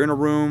 You're in a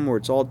room where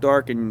it's all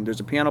dark and there's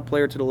a piano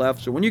player to the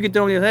left. So when you get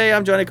done, hey,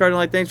 I'm Johnny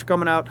Cardinale, thanks for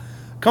coming out.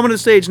 Coming to the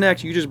stage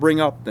next, you just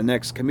bring up the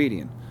next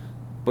comedian.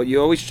 But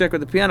you always check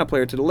with the piano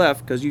player to the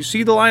left because you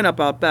see the lineup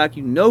out back.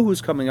 You know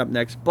who's coming up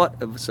next. But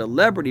if a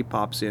celebrity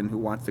pops in who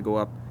wants to go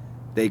up,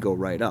 they go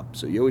right up.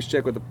 So you always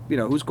check with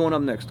who's going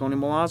up next? Tony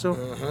Milazzo?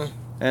 Mm-hmm.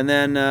 And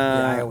then...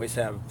 I always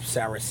have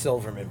Sarah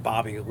Silverman,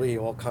 Bobby Lee,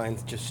 all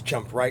kinds just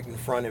jump right in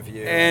front of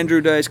you. Andrew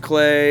Dice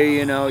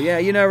Clay, yeah,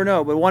 you never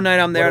know. But one night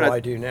I'm there. What do I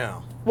do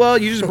now? Well,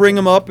 you just bring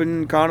them up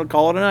and kind of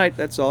call it a night.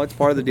 That's all. It's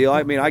part of the deal.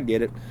 I mean, I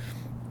get it.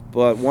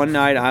 But one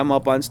night I'm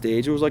up on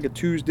stage. It was like a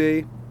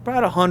Tuesday.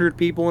 About 100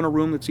 people in a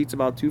room that seats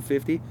about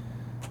 250.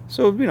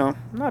 So,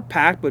 not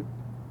packed, but,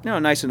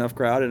 nice enough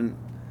crowd. And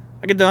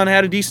I get done,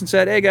 had a decent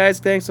set. Hey, guys,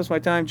 thanks. That's my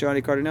time.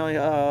 Johnny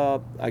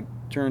Cardinale. I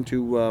turn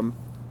to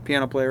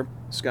piano player,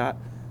 Scott.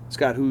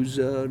 Scott, who's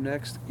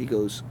next? He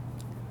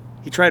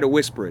tried to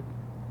whisper it.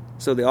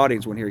 So the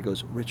audience wouldn't hear. He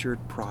goes, Richard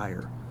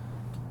Pryor.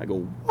 I go,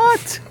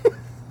 what?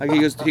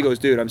 He goes,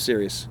 dude, I'm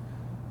serious.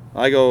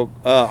 I go,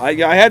 I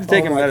had to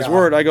take him at his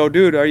word. I go,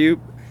 dude,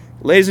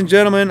 ladies and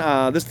gentlemen,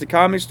 this is the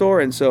Comedy Store,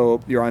 and so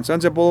you're on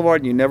Sunset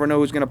Boulevard, and you never know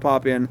who's going to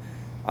pop in.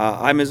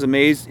 I'm as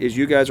amazed as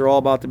you guys are all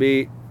about to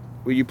be.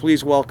 Will you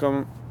please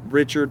welcome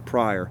Richard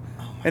Pryor?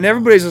 And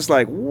everybody's just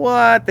like,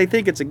 what? They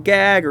think it's a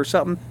gag or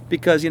something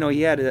because, he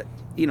had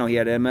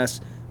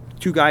MS.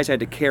 2 guys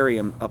had to carry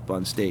him up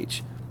on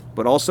stage.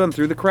 But all of a sudden,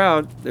 through the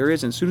crowd, there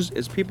is, and as soon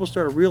as people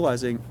started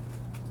realizing,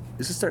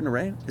 is it starting to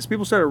rain? As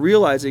people started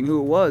realizing who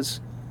it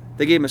was,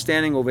 they gave him a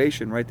standing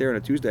ovation right there on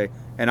a Tuesday.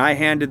 And I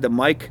handed the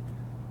mic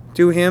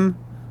to him,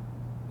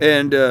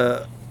 and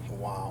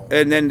wow.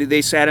 And then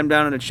they sat him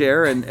down in a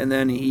chair, and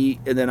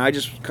then I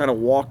just kind of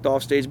walked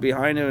off stage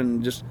behind him,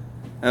 and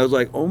I was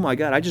like, oh my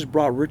God, I just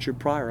brought Richard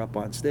Pryor up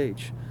on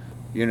stage,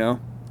 And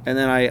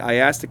then I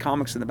asked the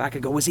comics in the back, I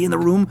go, was he in the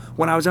room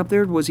when I was up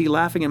there? Was he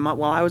laughing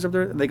while I was up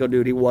there? And they go,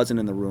 dude, he wasn't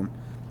in the room.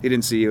 He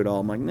didn't see you at all.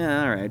 I'm like,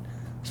 nah, all right.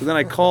 So then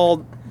I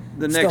called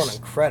the next... Still an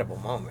incredible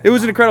moment. It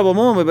was an incredible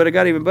moment, but it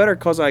got even better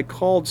because I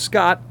called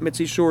Scott,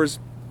 Mitzi Shore's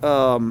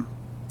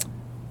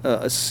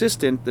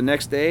assistant, the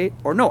next day.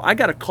 Or no, I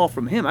got a call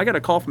from him. I got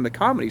a call from the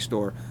Comedy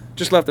Store.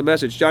 Just left a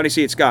message. Johnny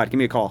C. It's Scott. Give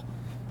me a call.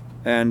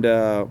 And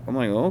I'm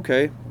like, oh,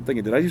 okay. I'm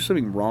thinking, did I do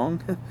something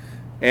wrong?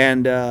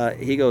 And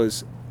he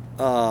goes,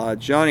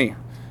 Johnny,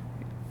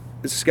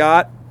 it's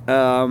Scott.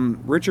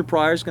 Richard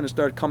Pryor's going to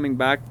start coming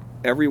back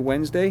every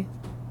Wednesday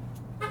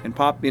and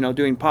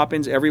doing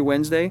pop-ins every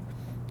Wednesday.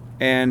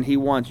 And he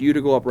wants you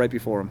to go up right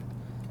before him.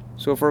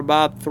 So for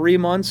about 3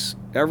 months,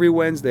 every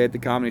Wednesday at the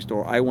Comedy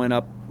Store, I went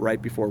up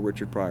right before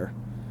Richard Pryor.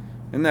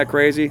 Isn't that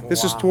crazy? Wow.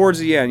 This is towards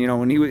the end,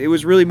 when it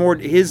was really more,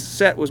 his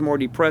set was more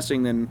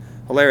depressing than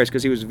hilarious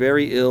because he was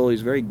very ill, he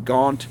was very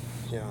gaunt.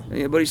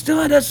 Yeah. But he still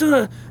had that sort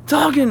of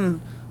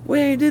talking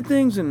way he did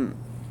things. And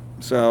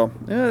so,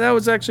 that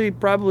was actually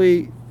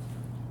probably,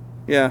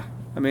 it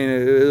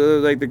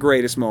was like the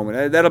greatest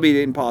moment. That'll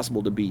be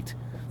impossible to beat.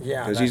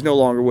 Yeah, because he's no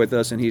longer with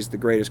us, and he's the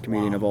greatest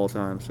comedian of all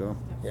time. So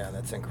yeah,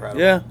 that's incredible.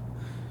 Yeah,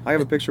 I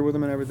have a picture with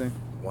him and everything.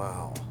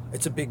 Wow,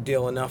 it's a big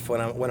deal enough when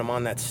I'm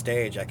on that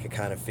stage. I could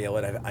kind of feel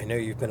it. I know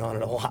you've been on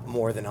it a lot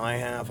more than I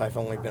have. I've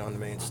only been on the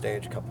main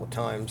stage a couple of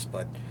times,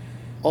 but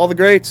all the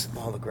greats,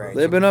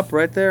 they've been up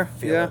right there.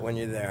 Feel it when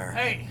you're there.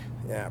 Hey,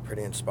 yeah,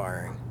 pretty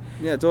inspiring.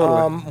 Yeah,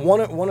 totally.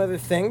 One other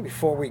thing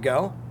before we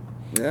go.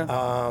 Yeah.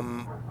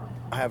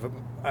 I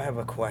have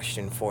a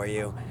question for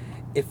you.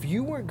 If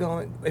you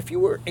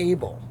were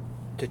able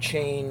to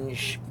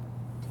change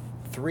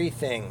 3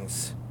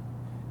 things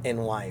in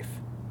life,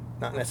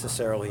 not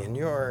necessarily in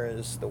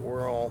yours, the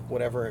world,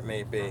 whatever it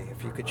may be,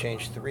 if you could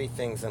change 3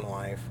 things in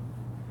life,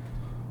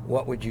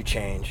 what would you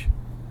change?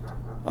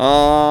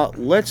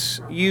 Let's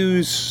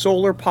use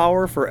solar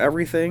power for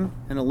everything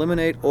and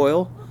eliminate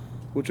oil,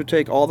 which would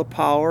take all the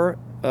power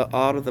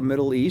out of the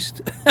Middle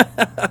East.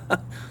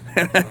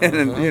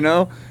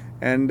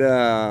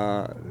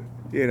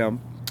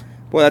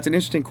 Boy, that's an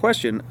interesting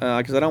question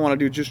because I don't want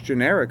to do just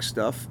generic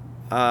stuff.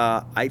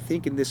 I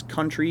think in this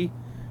country,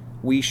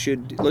 we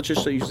should, let's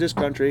just use this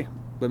country,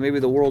 but maybe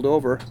the world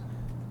over,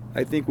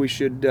 I think we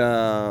should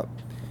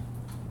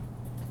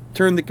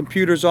turn the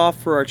computers off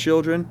for our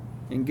children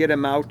and get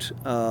them out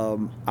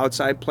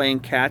outside playing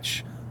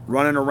catch,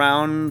 running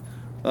around,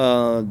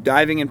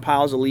 diving in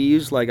piles of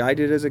leaves like I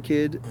did as a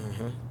kid,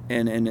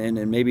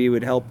 and maybe it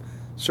would help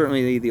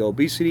certainly the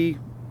obesity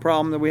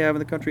problem that we have in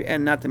the country,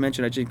 and not to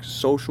mention I think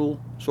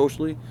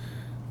socially.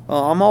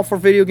 I'm all for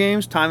video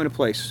games, time and a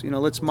place.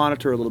 Let's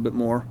monitor a little bit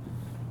more,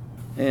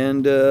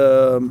 and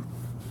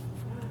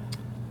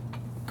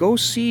go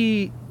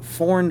see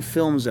foreign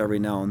films every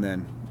now and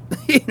then.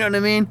 You know what I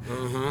mean?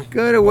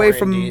 Get away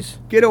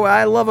get away.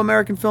 I love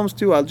American films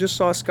too. I just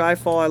saw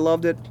Skyfall. I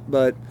loved it,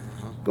 but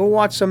go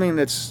watch something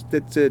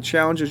that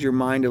challenges your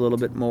mind a little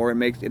bit more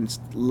and it's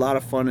a lot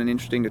of fun and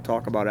interesting to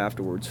talk about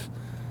afterwards.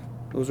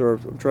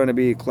 I'm trying to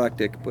be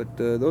eclectic, but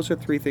those are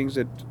 3 things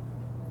that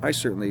I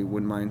certainly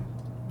wouldn't mind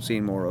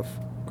seeing more of.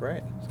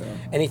 Great. So.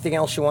 Anything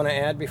else you want to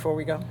add before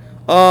we go?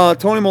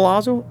 Tony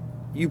Milazzo,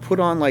 you put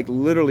on like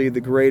literally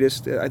the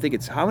greatest. I think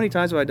it's, how many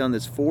times have I done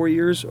this? 4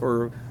 years,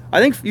 or I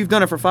think you've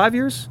done it for 5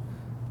 years.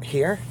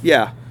 Here?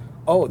 Yeah.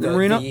 Oh, the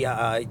Marina?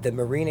 The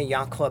Marina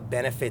Yacht Club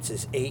benefits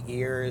is 8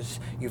 years.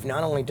 You've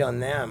not only done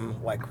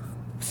them, like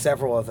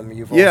several of them,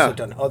 you've also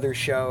done other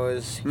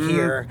shows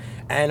here,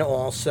 and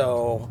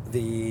also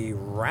the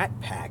Rat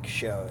Pack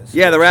shows.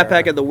 Yeah, the Rat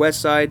Pack at the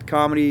West Side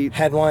Comedy.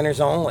 Headliners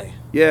only.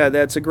 Yeah,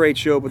 that's a great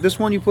show. But this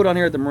one you put on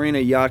here at the Marina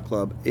Yacht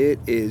Club, it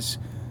is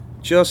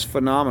just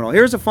phenomenal.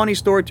 Here's a funny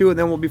story too, and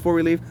then before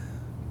we leave,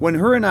 when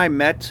her and I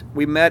met,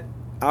 we met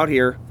out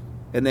here,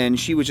 and then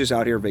she was just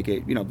out here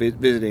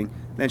visiting.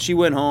 Then she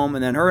went home,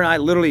 and then her and I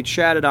literally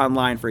chatted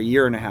online for a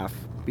year and a half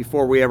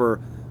before we ever.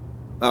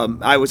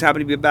 I was happy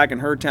to be back in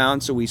her town,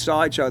 so we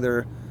saw each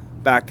other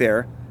back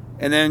there.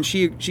 And then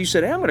she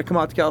said, "Hey, I'm going to come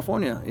out to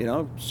California,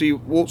 so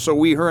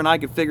her and I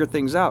could figure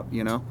things out,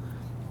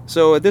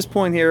 So at this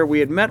point here, we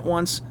had met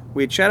once,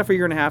 we had chatted for a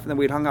year and a half, and then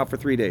we had hung out for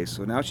 3 days.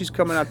 So now she's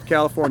coming out to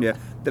California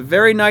the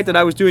very night that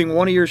I was doing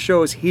one of your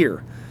shows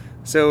here.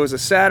 So it was a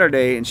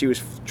Saturday, and she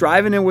was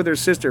driving in with her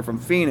sister from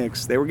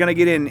Phoenix. They were going to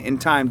get in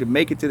time to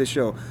make it to the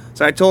show.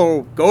 So I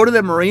told her, go to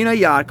the Marina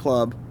Yacht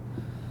Club.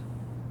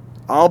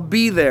 I'll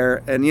be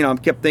there. And, I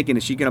kept thinking,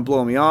 is she going to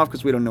blow me off?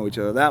 Because we don't know each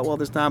other that well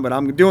this time, but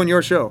I'm doing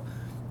your show.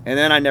 And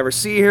then I never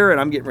see her, and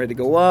I'm getting ready to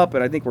go up,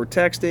 and I think we're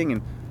texting.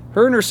 And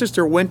her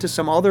sister went to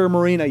some other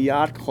Marina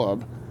Yacht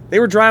Club. They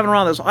were driving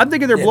around this. I'm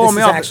thinking they're blowing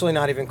me off. This is actually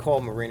not even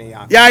called Marina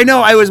Yacht Club. Yeah, I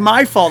know. It was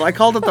my fault. I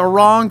called it the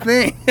wrong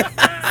thing.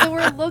 So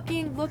we're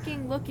looking.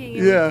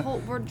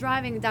 And we're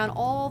driving down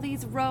all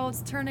these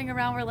roads, turning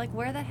around. We're like,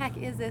 where the heck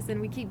is this? And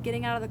we keep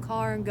getting out of the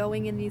car and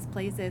going in these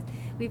places.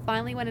 We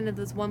finally went into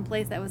this one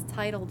place that was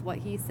titled What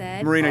He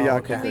Said. Marina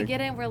Yacht Club. And we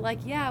get in, we're like,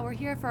 yeah, we're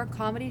here for a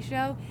comedy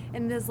show.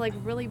 And this like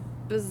really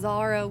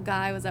bizarro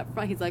guy was up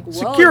front. He's like, whoa.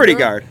 Security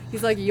guard.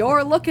 He's like,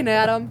 you're looking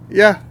at him.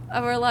 Yeah.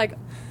 And we're like,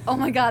 oh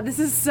my God, this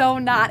is so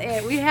not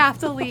it. We have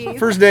to leave.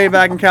 First day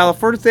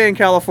in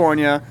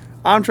California.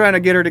 I'm trying to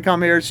get her to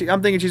come here.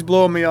 I'm thinking she's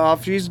blowing me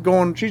off. She's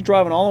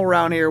driving all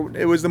around here.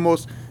 It was the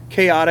most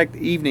chaotic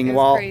evening. It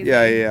was crazy.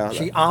 Yeah.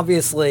 She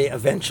obviously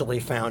eventually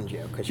found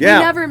you. We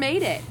never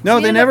made it. No,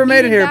 they never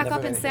made it here. Back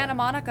up in Santa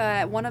Monica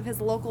at one of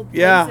his local places.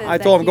 Yeah, I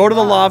told him, go to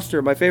the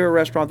Lobster, my favorite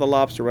restaurant, the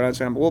Lobster, right on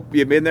Santa Monica. Well,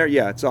 you been there?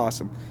 Yeah, it's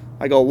awesome.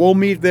 I go, we'll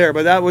meet there.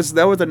 But that was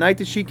the night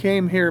that she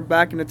came here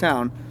back into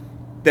town.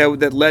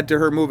 That led to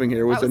her moving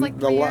here. That was like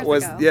 3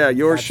 years ago.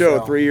 Your show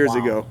so. 3 years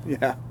Wow. ago.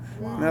 Yeah.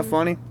 Isn't that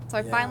funny? So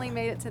I finally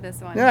made it to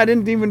this one. Yeah, it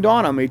didn't even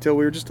dawn on me till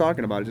we were just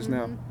talking about it just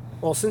now.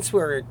 Well, since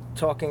we're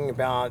talking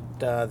about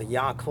the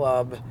yacht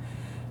club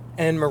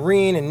and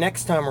marine, and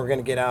next time we're going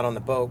to get out on the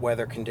boat,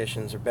 weather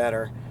conditions are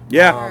better.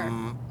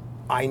 Yeah.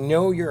 I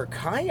know you're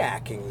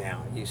kayaking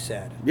now, you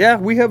said. Yeah,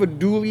 we have a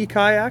dually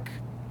kayak.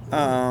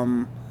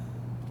 And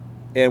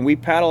we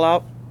paddle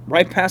out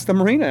right past the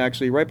marina,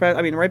 actually. Right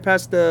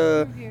past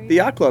the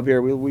yacht club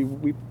here.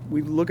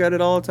 We look at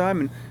it all the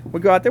time, and we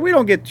go out there. We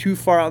don't get too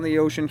far out in the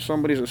ocean.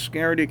 Somebody's a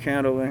scaredy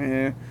cat over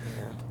here.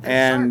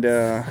 And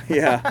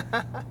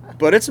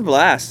but it's a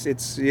blast.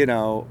 It's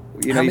How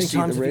you many see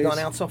times the have you rays. gone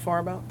out so far?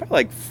 About Probably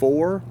like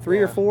 3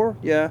 or 4.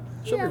 Yeah.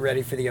 she'll be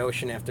ready for the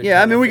ocean after. Yeah,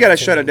 10 I mean or we got to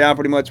 15. shut it down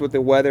pretty much with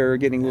the weather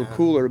getting a little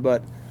cooler,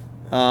 but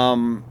all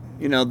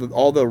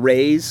the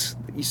rays.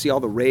 You see all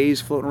the rays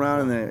floating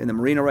around in the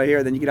marina right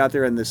here. Then you get out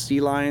there and the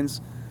sea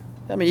lions.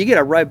 I mean, you get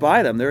right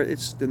by them.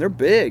 They're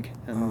big.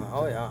 And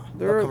Oh yeah,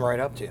 They're- they'll come right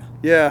up to you.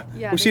 yeah,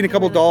 Yeah, we've they seen a come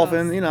couple really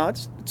dolphins.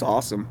 close. It's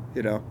awesome.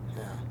 Yeah.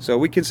 So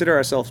we consider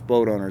ourselves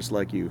boat owners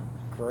like you.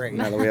 Great.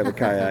 Now that we have a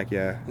kayak,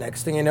 yeah.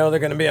 Next thing you know, they're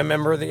going to be a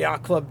member of the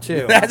yacht club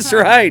too. That's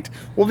right.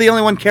 We'll be the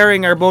only one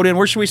carrying our boat in.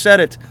 Where should we set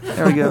it?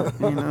 There we go.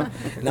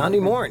 Not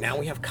anymore. Now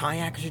we have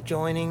kayakers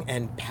joining,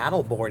 and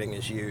paddle boarding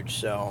is huge.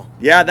 So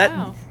Yeah,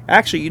 Wow.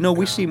 actually,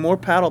 we see more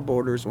paddle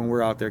boarders when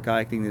we're out there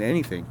kayaking than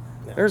anything.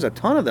 Yeah. There's a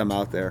ton of them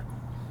out there.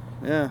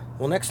 Yeah,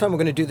 well, next time we're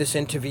going to do this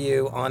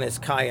interview on his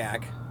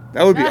kayak,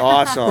 that would be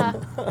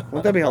awesome.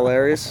 Wouldn't that be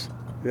hilarious?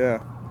 Yeah.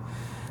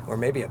 or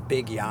maybe a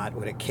big yacht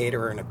with a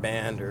caterer and a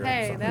band, or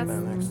Hey, something like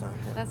that next time.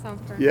 that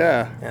sounds perfect.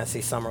 Yeah. Yeah,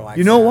 see, Summer likes.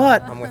 You know that.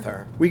 what? I'm with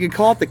her. We could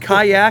call it the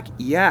kayak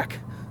yak.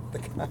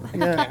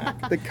 Yeah,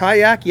 the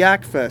Kayak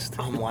Yak Fest.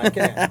 I'm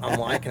liking it. I'm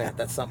liking it.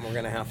 That's something we're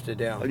going to have to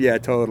do. Yeah,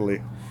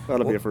 totally.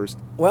 That'll be a first.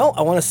 Well,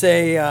 I want to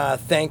say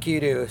thank you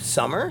to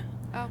Summer.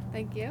 Oh,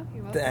 thank you.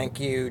 You're welcome. Thank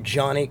you,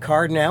 Johnny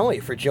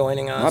Cardinelli, for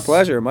joining us. My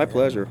pleasure. My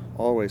pleasure.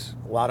 Always.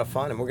 A lot of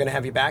fun. And we're going to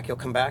have you back. You'll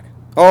come back.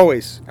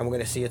 Always. And we're going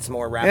to see it's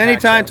more rap.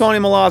 Anytime shows. Tony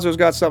Milazzo's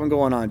got something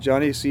going on,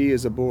 Johnny C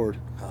is aboard.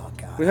 Oh,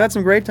 God. We've had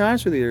some great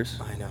times through the years.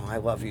 I know. I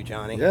love you,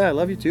 Johnny. Yeah, I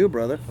love you too,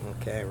 brother.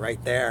 Okay,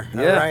 right there.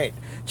 Yeah. All right.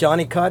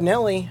 Johnny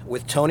Cardinelli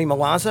with Tony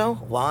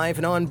Milazzo, live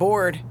and on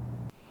board.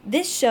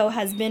 This show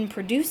has been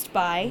produced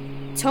by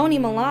Tony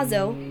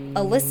Milazzo,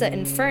 Alyssa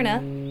Inferna,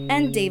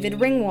 and David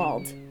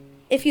Ringwald.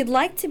 If you'd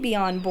like to be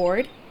on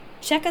board,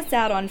 check us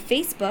out on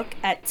Facebook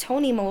at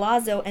Tony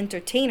Milazzo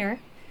Entertainer,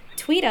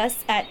 tweet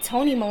us at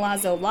Tony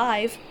Milazzo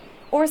Live,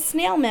 or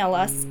snail mail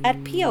us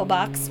at P.O.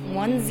 Box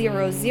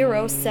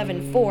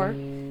 10074,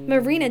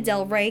 Marina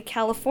Del Rey,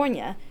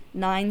 California,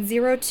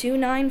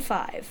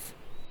 90295.